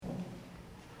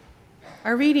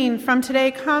Our reading from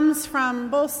today comes from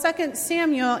both 2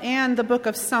 Samuel and the book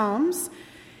of Psalms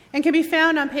and can be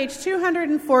found on page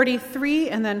 243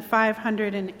 and then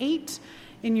 508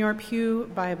 in your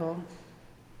Pew Bible.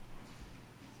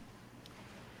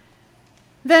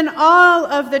 Then all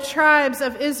of the tribes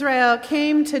of Israel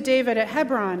came to David at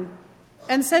Hebron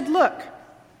and said, "Look,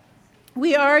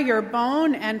 we are your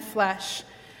bone and flesh.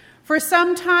 For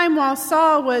some time while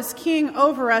Saul was king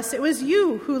over us, it was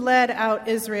you who led out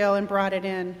Israel and brought it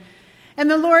in.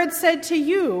 And the Lord said to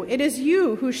you, 'It is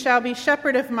you who shall be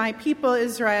shepherd of my people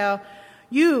Israel,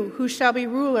 you who shall be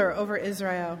ruler over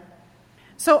Israel.'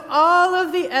 So all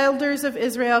of the elders of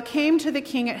Israel came to the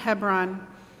king at Hebron,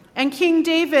 and King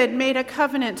David made a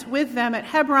covenant with them at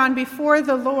Hebron before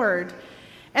the Lord,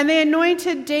 and they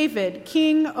anointed David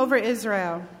king over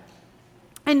Israel.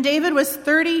 And David was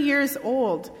 30 years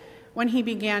old when he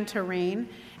began to reign,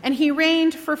 and he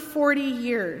reigned for 40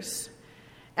 years.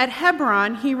 At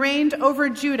Hebron, he reigned over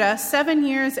Judah 7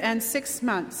 years and 6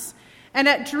 months, and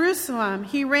at Jerusalem,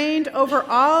 he reigned over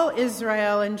all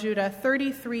Israel and Judah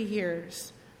 33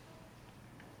 years.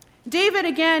 David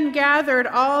again gathered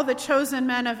all the chosen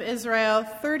men of Israel,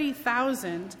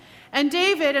 30,000, and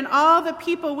David and all the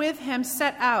people with him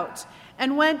set out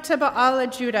and went to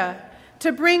Baal-Judah,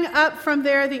 to bring up from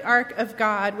there the ark of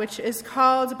God, which is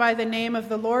called by the name of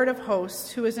the Lord of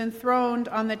hosts, who is enthroned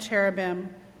on the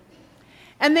cherubim.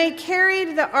 And they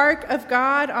carried the ark of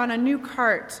God on a new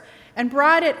cart and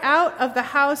brought it out of the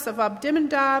house of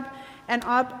Abinadab and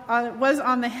was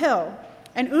on the hill.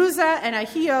 And Uzzah and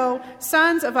Ahio,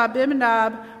 sons of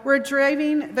Abinadab, were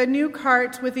driving the new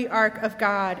cart with the ark of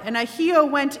God. And Ahio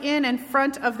went in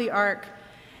front of the ark.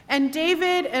 And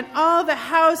David and all the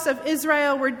house of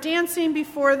Israel were dancing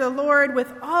before the Lord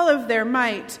with all of their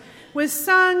might, with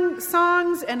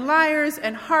songs and lyres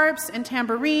and harps and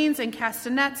tambourines and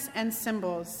castanets and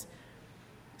cymbals,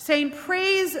 saying,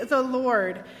 "Praise the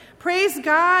Lord. Praise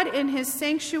God in his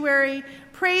sanctuary.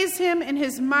 Praise him in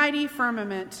his mighty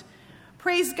firmament.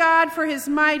 Praise God for his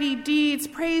mighty deeds.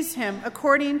 Praise him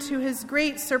according to his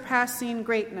great surpassing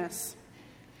greatness.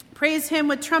 Praise him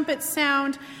with trumpet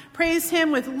sound. Praise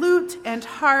him with lute and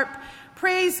harp.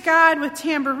 Praise God with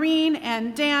tambourine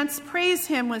and dance. Praise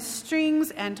him with strings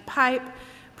and pipe.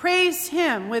 Praise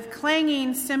him with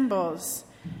clanging cymbals.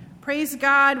 Praise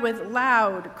God with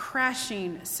loud,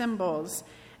 crashing cymbals.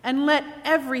 And let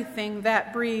everything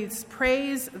that breathes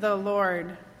praise the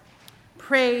Lord.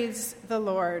 Praise the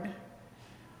Lord."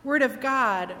 Word of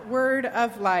God, word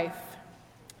of life.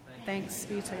 Thanks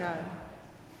be to God.